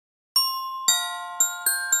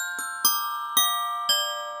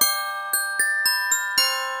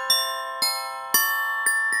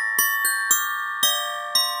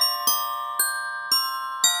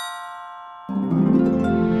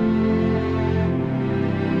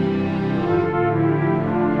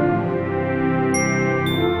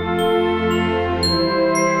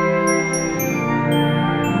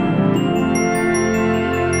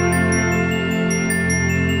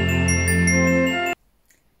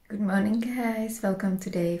morning guys, welcome to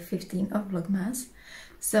day 15 of Vlogmas.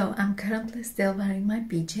 So I'm currently still wearing my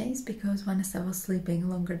PJs because Vanessa was sleeping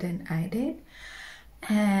longer than I did,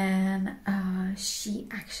 and she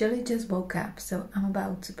actually just woke up, so I'm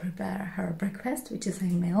about to prepare her breakfast, which is a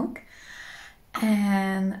milk.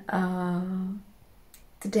 And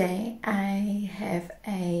today I have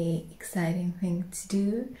a exciting thing to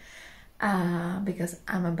do because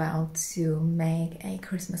I'm about to make a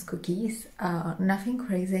Christmas cookies. Nothing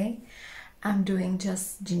crazy. I'm doing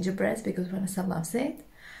just gingerbread because Vanessa loves it.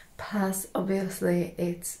 Plus, obviously,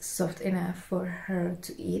 it's soft enough for her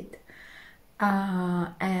to eat.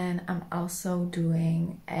 And I'm also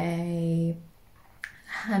doing a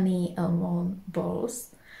honey almond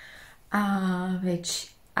balls,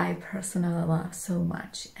 which I personally love so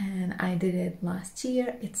much. And I did it last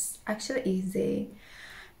year. It's actually easy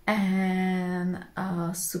and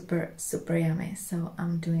super yummy. So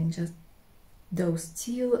I'm doing just those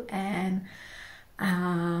two, and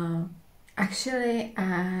actually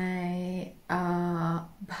I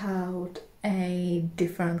bought a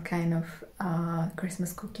different kind of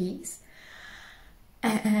Christmas cookies,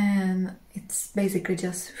 and it's basically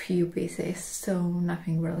just a few pieces, so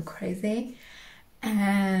nothing really crazy.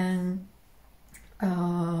 And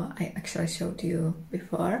I actually showed you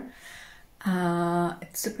before.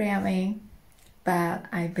 It's super yummy, but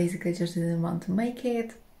I basically just didn't want to make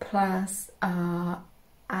it. Plus,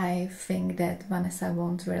 I think that Vanessa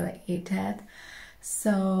won't really eat that,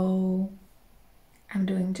 so I'm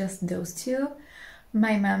doing just those two.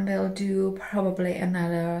 My mom will do probably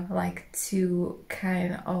another like 2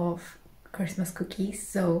 kind of Christmas cookies,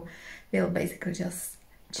 so we'll basically just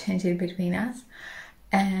change it between us.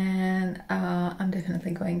 And I'm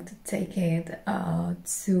definitely going to take it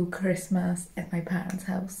to Christmas at my parents'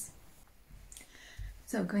 house.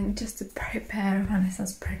 So I'm going just to prepare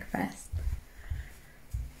Vanessa's breakfast.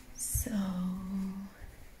 So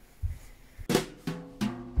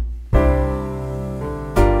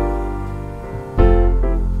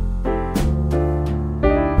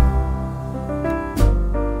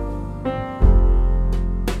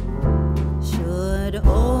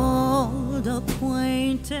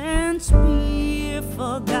acquaintance be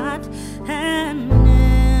forgot and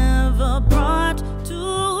never brought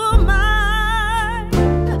to mind?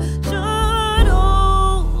 Should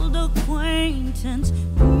old acquaintance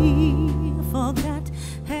be forgot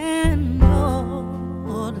and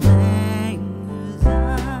old lang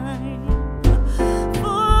syne?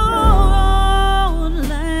 For old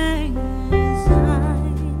lang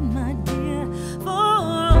syne, my dear, for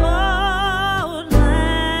old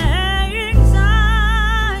lang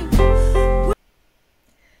syne.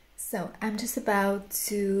 So I'm just about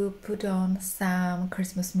to put on some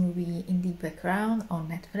Christmas movie in the background on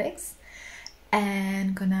Netflix,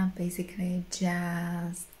 and gonna basically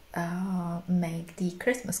just make the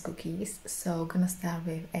Christmas cookies. So gonna start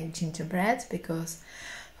with a gingerbread because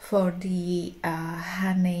for the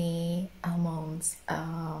honey almonds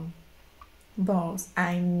balls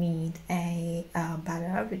I need a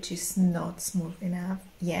butter which is not smooth enough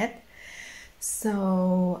yet.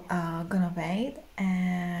 So gonna wait,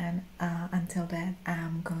 and until then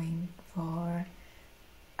I'm going for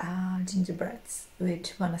gingerbreads,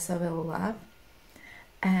 which Vanessa will love.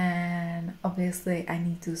 And obviously I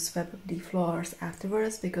need to sweep up the floors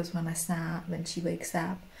afterwards because Vanessa, when she wakes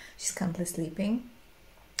up, she's currently sleeping,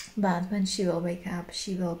 but when she will wake up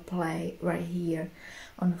she will play right here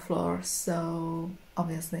on the floor, so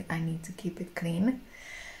obviously I need to keep it clean.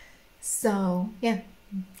 So yeah,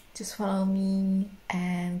 just follow me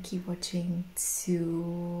and keep watching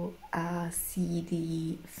to see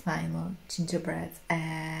the final gingerbread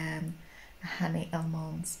and honey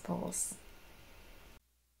almonds balls.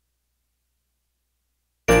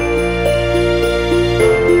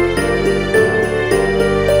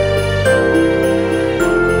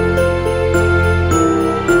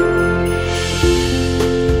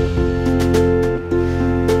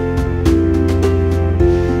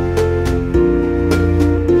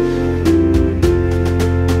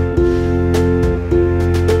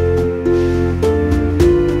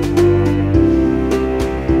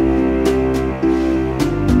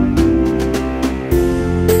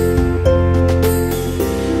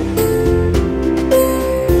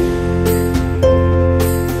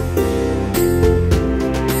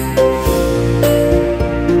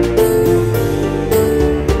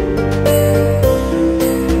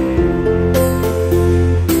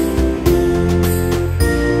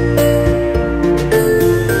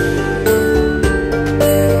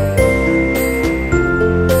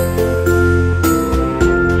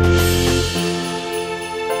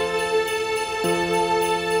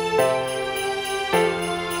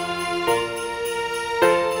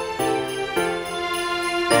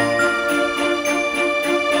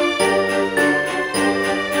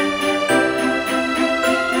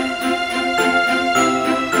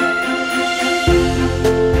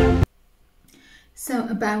 So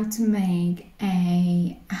about to make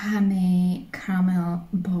a honey caramel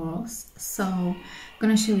balls. So I'm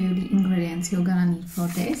gonna show you the ingredients you're gonna need for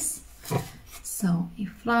this. So a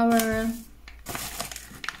flour,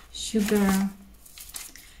 sugar,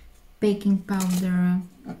 baking powder,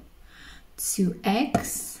 2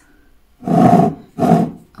 eggs,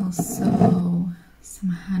 also some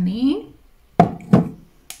honey,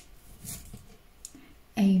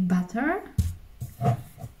 a butter,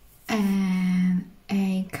 and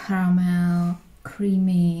a caramel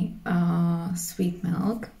creamy sweet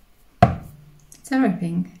milk. It's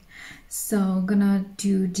everything. So gonna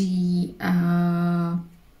do the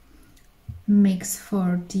mix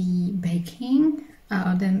for the baking.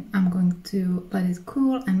 Then I'm going to let it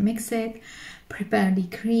cool and mix it, prepare the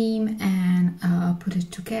cream, and put it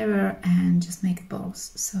together and just make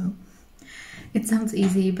balls. So it sounds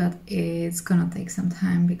easy, but it's gonna take some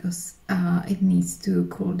time because it needs to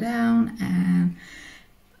cool down, and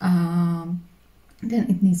then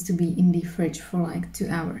it needs to be in the fridge for like 2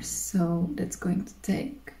 hours. So that's going to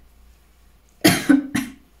take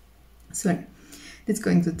sorry, that's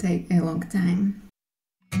going to take a long time.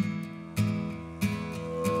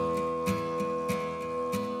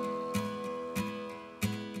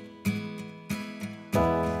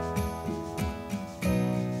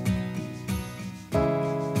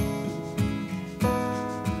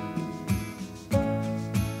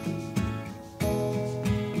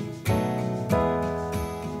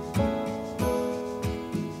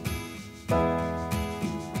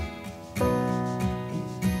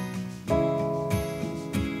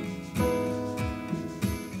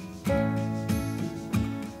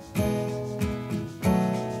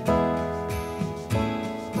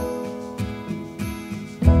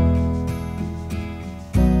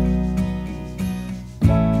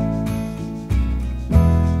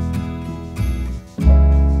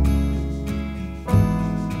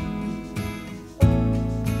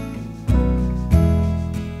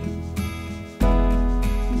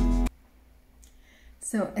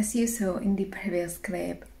 So as you saw in the previous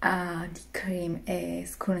clip, the cream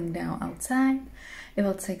is cooling down outside. It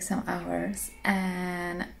will take some hours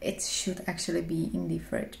and it should actually be in the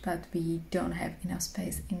fridge, but we don't have enough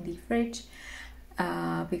space in the fridge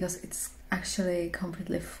because it's actually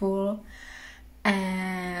completely full,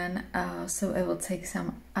 and so it will take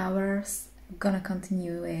some hours. I'm gonna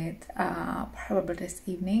continue it probably this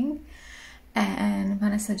evening, and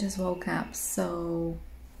Vanessa just woke up, so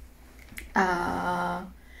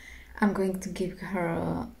I'm going to give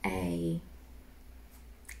her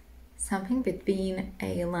something between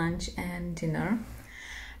a lunch and dinner,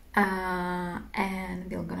 and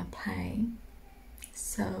we're gonna play,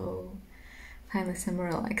 so finally some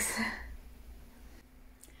relax.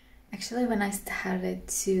 Actually, when I started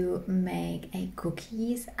to make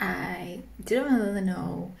cookies, I didn't really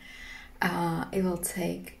know it will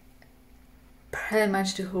take pretty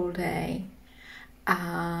much the whole day,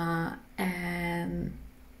 and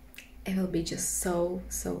it will be just so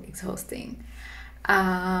exhausting,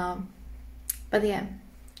 but yeah,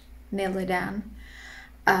 nearly done.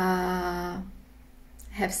 Have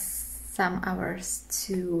some hours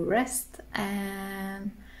to rest,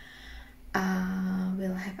 and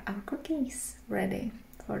we'll have our cookies ready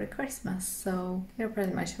for the Christmas, so we're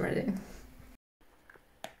pretty much ready.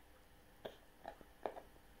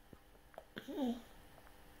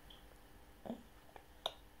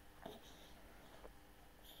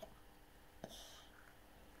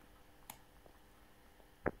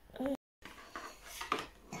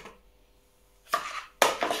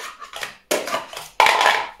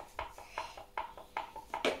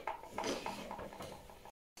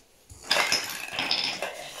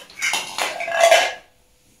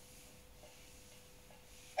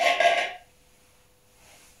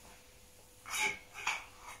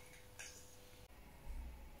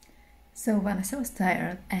 So Vanessa was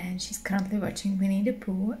tired and she's currently watching Winnie the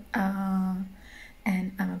Pooh, and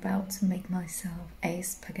I'm about to make myself a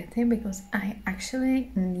spaghetti because I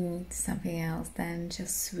actually need something else than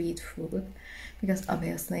just sweet food, because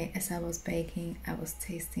obviously as I was baking I was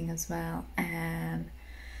tasting as well, and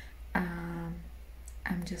I'm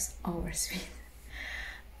just over sweet.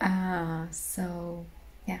 So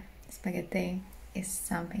yeah, spaghetti is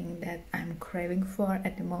something that I'm craving for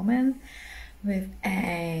at the moment, with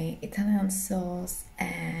a Italian sauce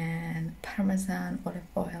and Parmesan olive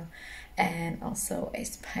oil, and also a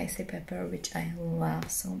spicy pepper, which I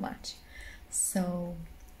love so much. So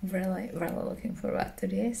really looking forward to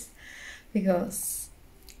this, because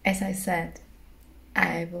as I said,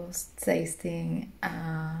 I was tasting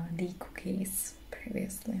the cookies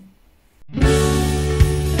previously.